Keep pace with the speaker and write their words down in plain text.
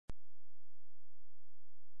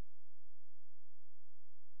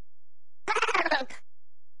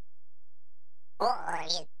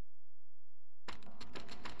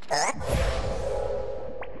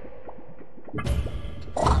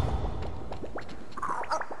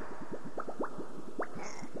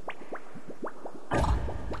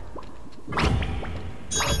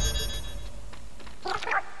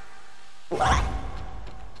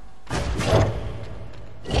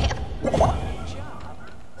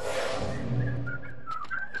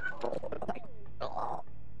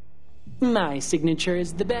My signature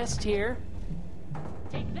is the best here.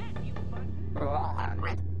 Take that, you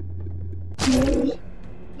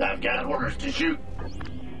I've got orders to shoot.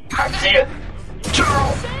 I see it.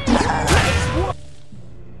 Charles!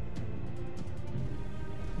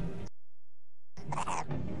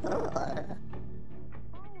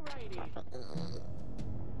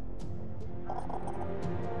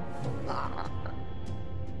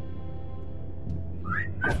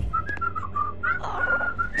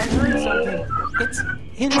 I heard something. It's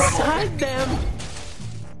inside them.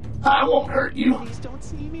 I won't hurt you. Please don't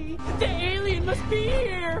see me. The alien must be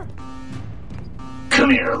here.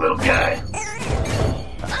 Come here, little guy.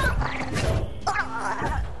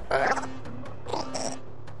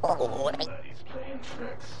 He's playing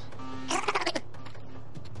tricks. I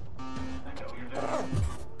know you're there.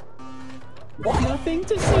 Nothing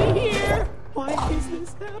to see here. Why is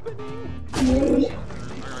this happening?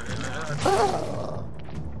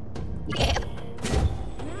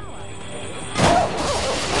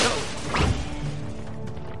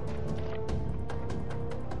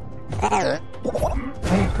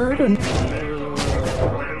 I heard a... In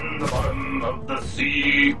the bottom of the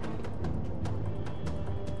sea.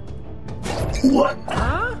 What?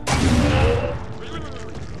 Huh?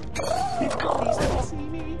 He's gone. Please don't see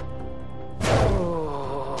me.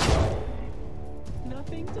 Oh.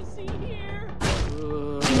 Nothing to see here.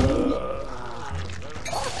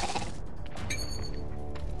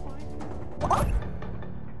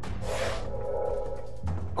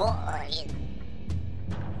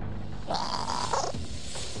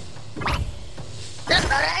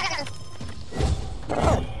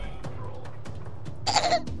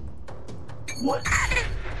 What?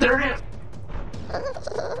 There it is.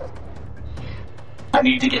 I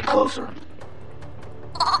need to get closer.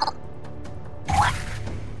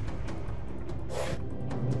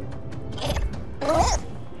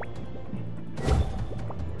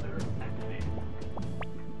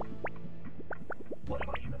 What am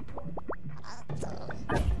I even doing?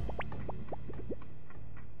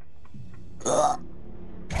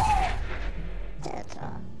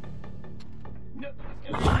 Nothing's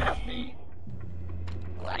gonna stop me.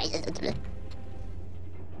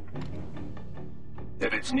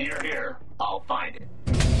 If it's near here, I'll find it.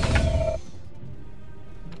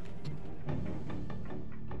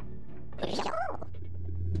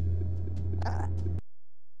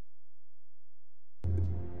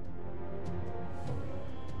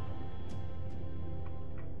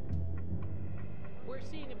 We're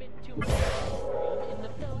seeing a bit too much in the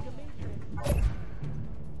Belgium matrix.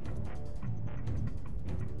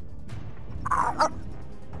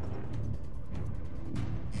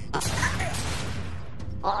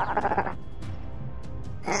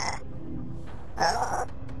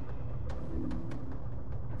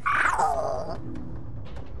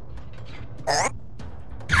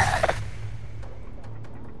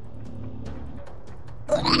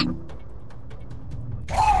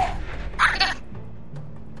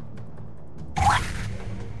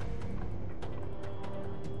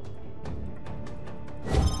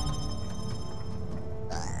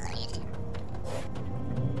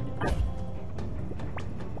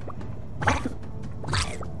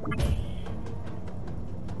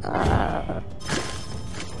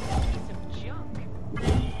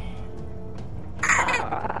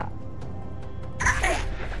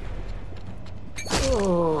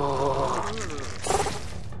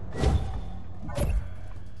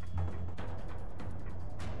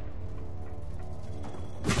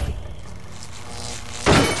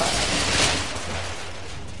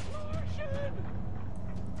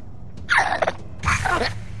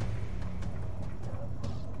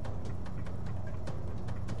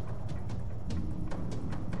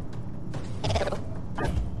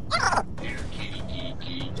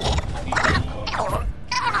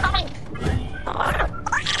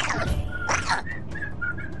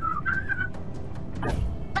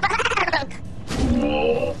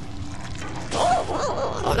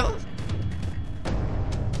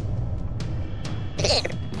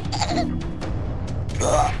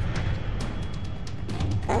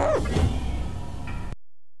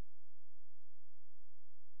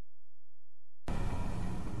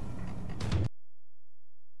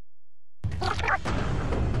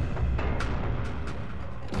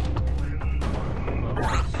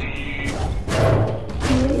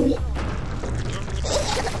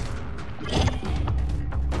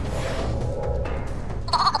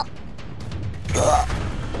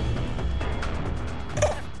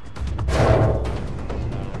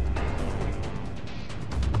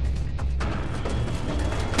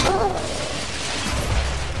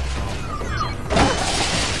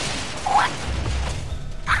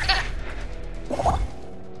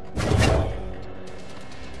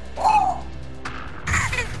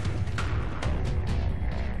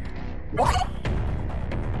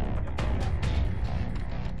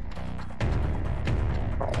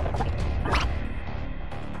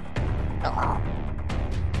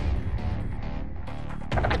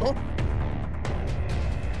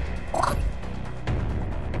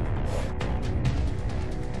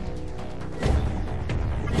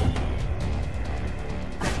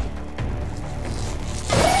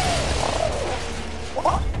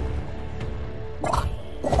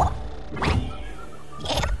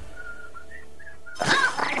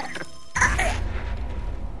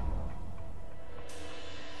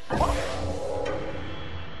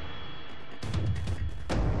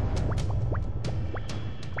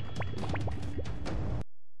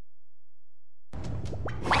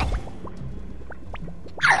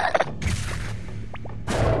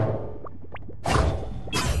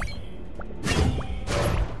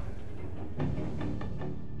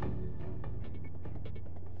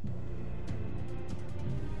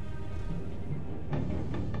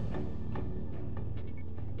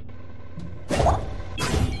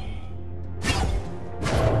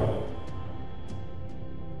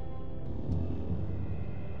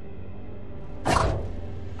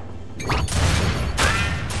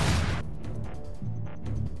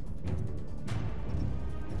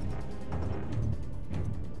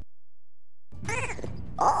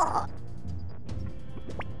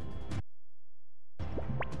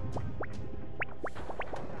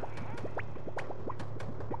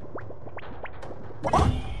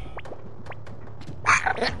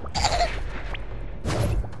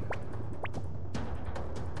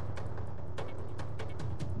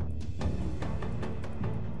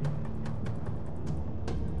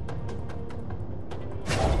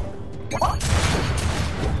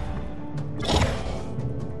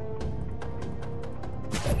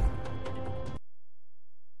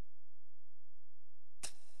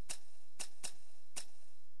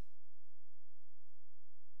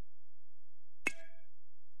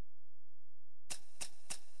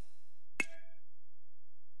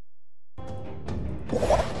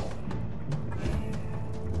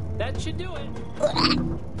 That should do it.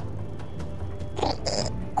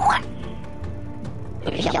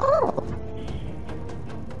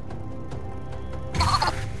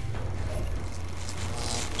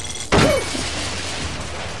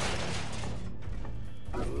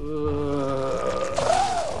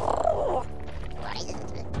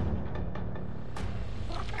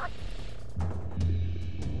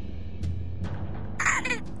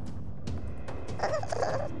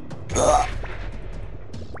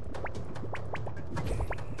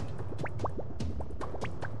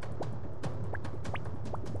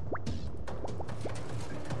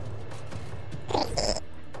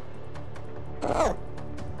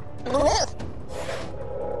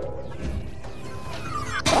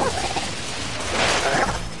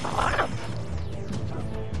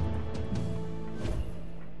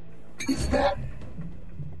 Is that?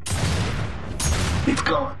 It's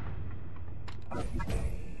gone.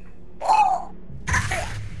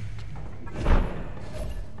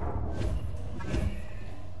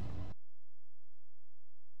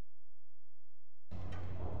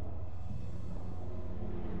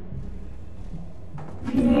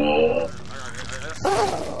 Whoa.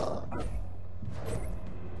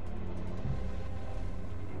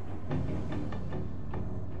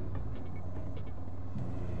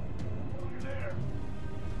 There.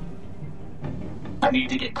 I need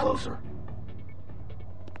to get closer.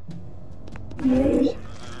 Can't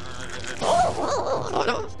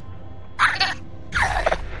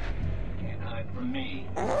hide from me.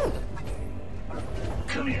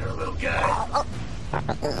 Come here, little guy.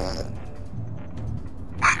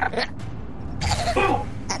 Boom!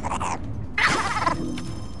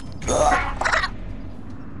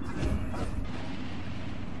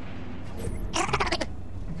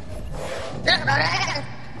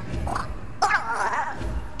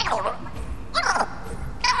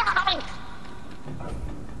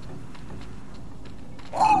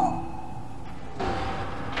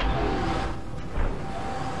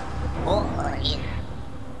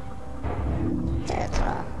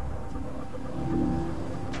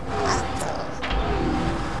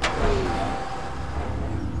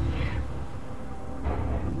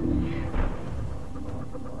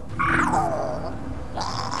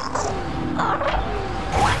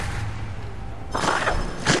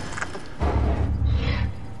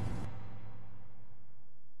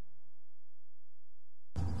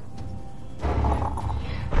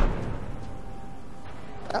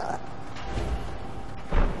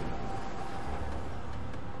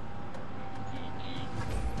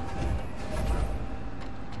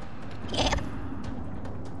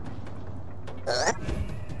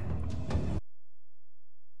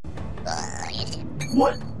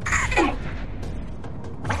 What?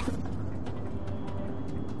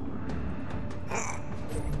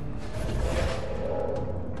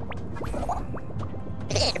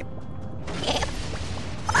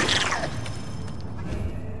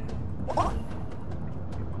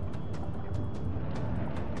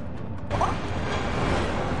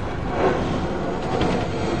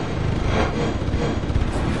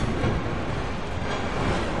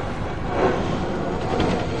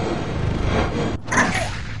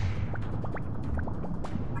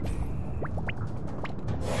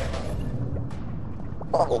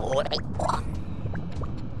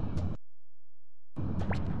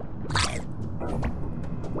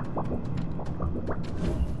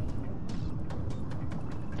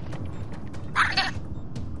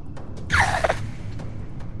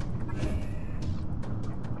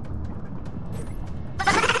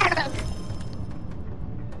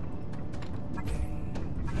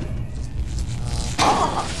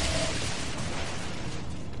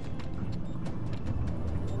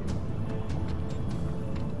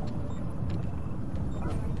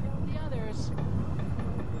 The others.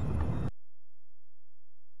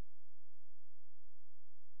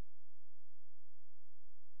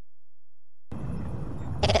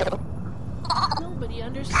 Nobody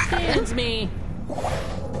understands me.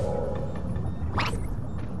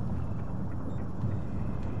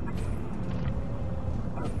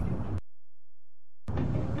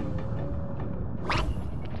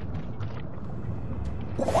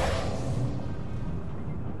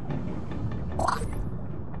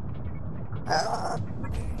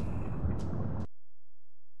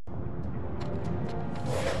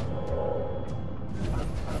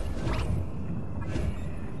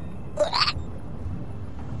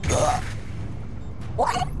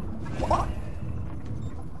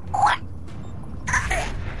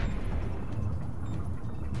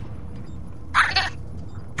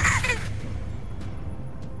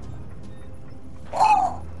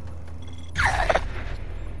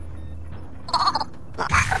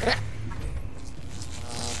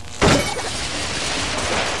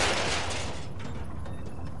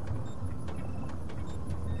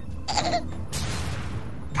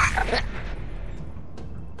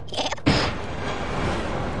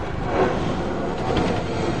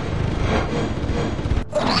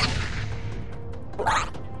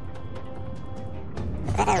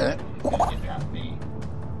 You got me.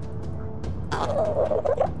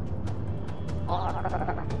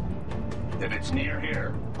 If it's near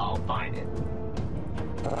here, I'll find it.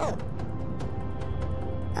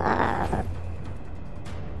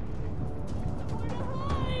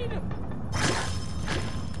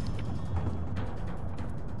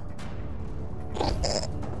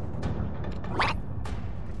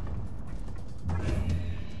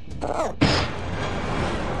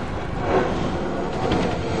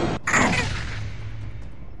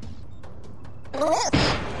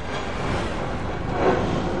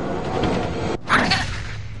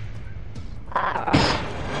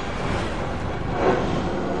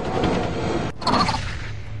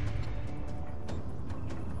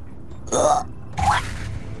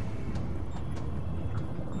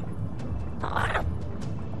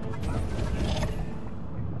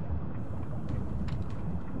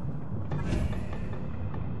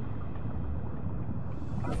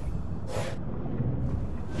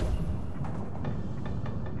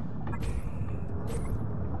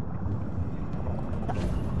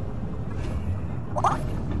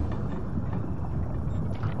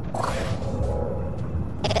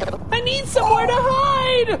 I need somewhere to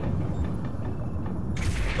hide!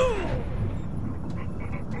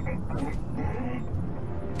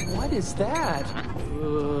 What is that?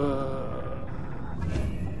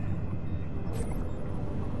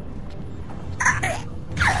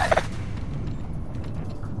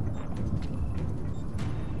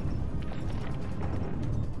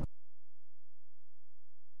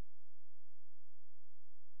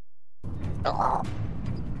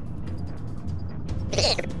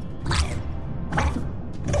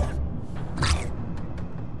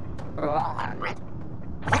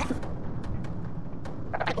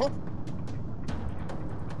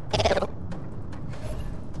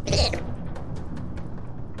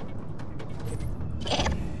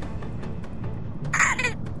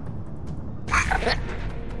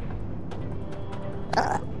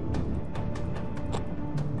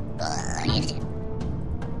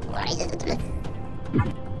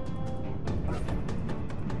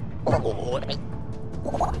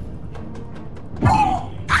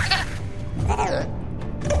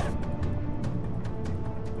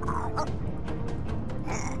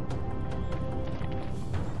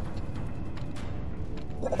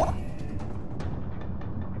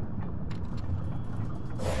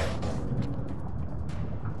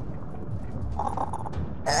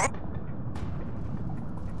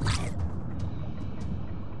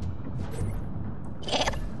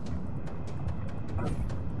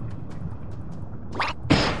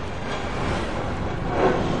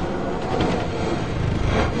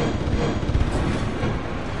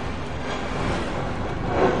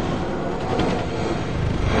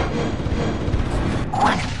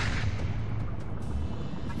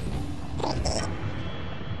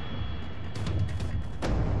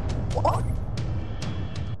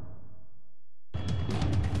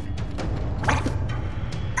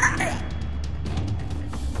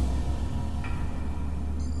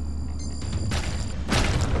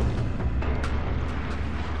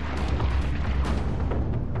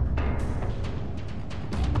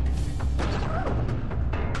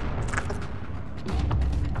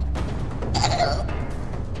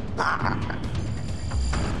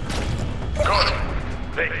 Good.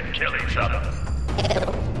 They can kill each other.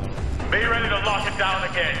 Be ready to lock it down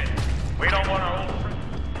again. We don't want our old